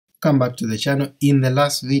Welcome back to the channel. In the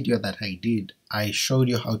last video that I did, I showed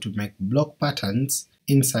you how to make block patterns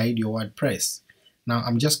inside your WordPress. Now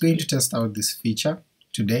I'm just going to test out this feature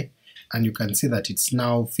today, and you can see that it's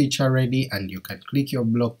now feature ready and you can click your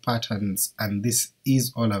block patterns, and this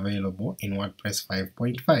is all available in WordPress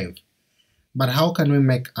 5.5. But how can we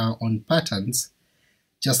make our own patterns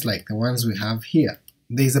just like the ones we have here?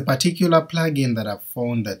 There's a particular plugin that I've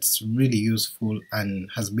found that's really useful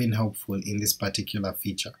and has been helpful in this particular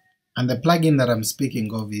feature. And the plugin that I'm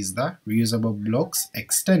speaking of is the Reusable Blocks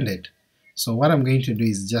Extended. So what I'm going to do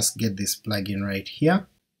is just get this plugin right here,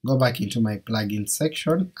 go back into my plugin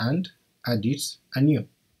section and add it anew.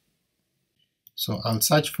 So I'll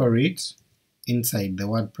search for it inside the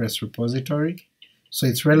WordPress repository. So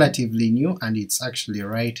it's relatively new and it's actually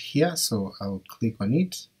right here, so I'll click on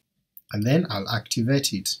it and then I'll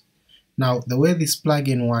activate it. Now the way this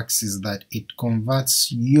plugin works is that it converts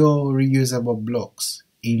your reusable blocks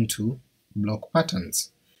into block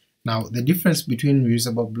patterns. Now the difference between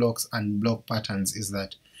reusable blocks and block patterns is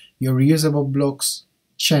that your reusable blocks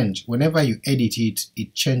change. Whenever you edit it,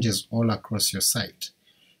 it changes all across your site.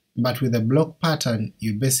 But with a block pattern,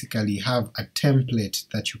 you basically have a template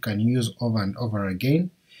that you can use over and over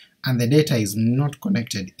again, and the data is not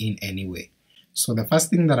connected in any way. So the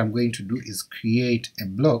first thing that I'm going to do is create a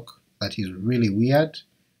block that is really weird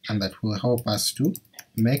and that will help us to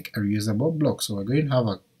make a reusable block. So we're going to have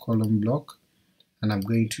a column block, and I'm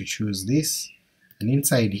going to choose this, and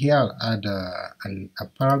inside here I'll add a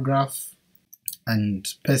paragraph and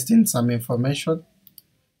paste in some information.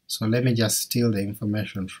 So let me just steal the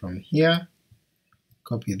information from here,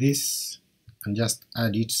 copy this, and just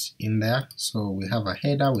add it in there. So we have a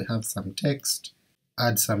header, we have some text,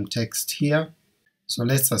 add some text here. So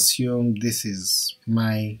let's assume this is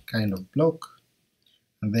my kind of block,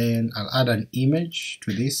 and then I'll add an image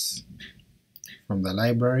to this from the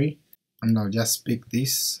library, and I'll just pick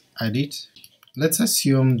this, add it. Let's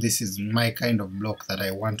assume this is my kind of block that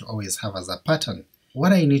I want to always have as a pattern.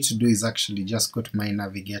 What I need to do is actually just go to my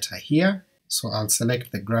navigator here, so I'll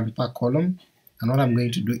select the grandpa column, and what I'm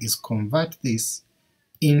going to do is convert this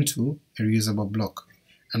into a reusable block,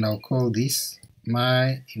 and I'll call this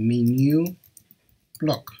my menu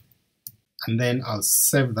block, and then I'll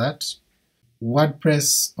save that.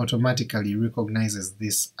 WordPress automatically recognizes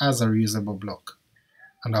this as a reusable block,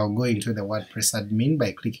 and I'll go into the WordPress admin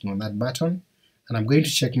by clicking on that button, and I'm going to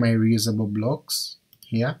check my reusable blocks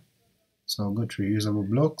here. So I'll go to reusable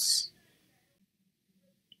blocks,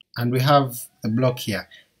 and we have the block here.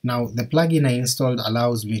 Now the plugin I installed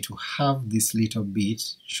allows me to have this little bit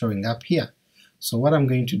showing up here. So what I'm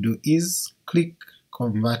going to do is click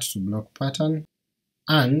convert to block pattern,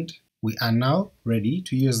 and we are now ready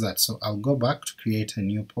to use that. So I'll go back to create a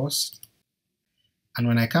new post, and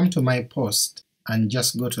when I come to my post and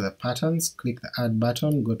just go to the patterns, click the add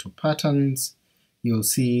button, go to patterns, you'll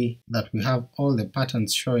see that we have all the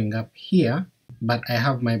patterns showing up here, but I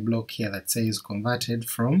have my block here that says converted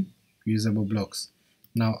from reusable blocks.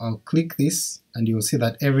 Now I'll click this, and you'll see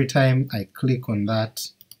that every time I click on that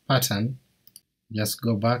pattern, just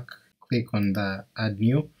go back, click on the add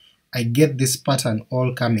new, I get this pattern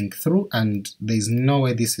all coming through, and there's no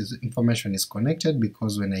way this information is connected,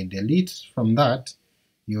 because when I delete from that,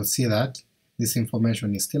 you'll see that this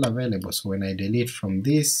information is still available. So when I delete from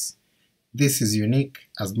this is unique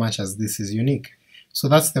as much as this is unique. So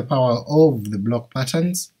that's the power of the block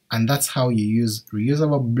patterns, and that's how you use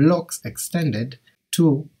Reusable Blocks Extended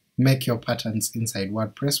to make your patterns inside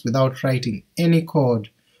WordPress without writing any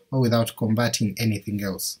code or without converting anything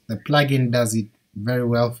else. The plugin does it very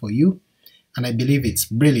well for you, and I believe it's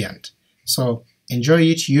brilliant. So enjoy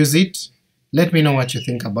it, use it, let me know what you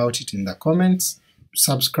think about it in the comments,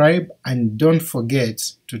 subscribe, and don't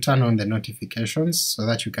forget to turn on the notifications so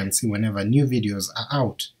that you can see whenever new videos are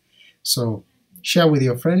out. So share with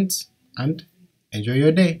your friends and enjoy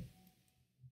your day.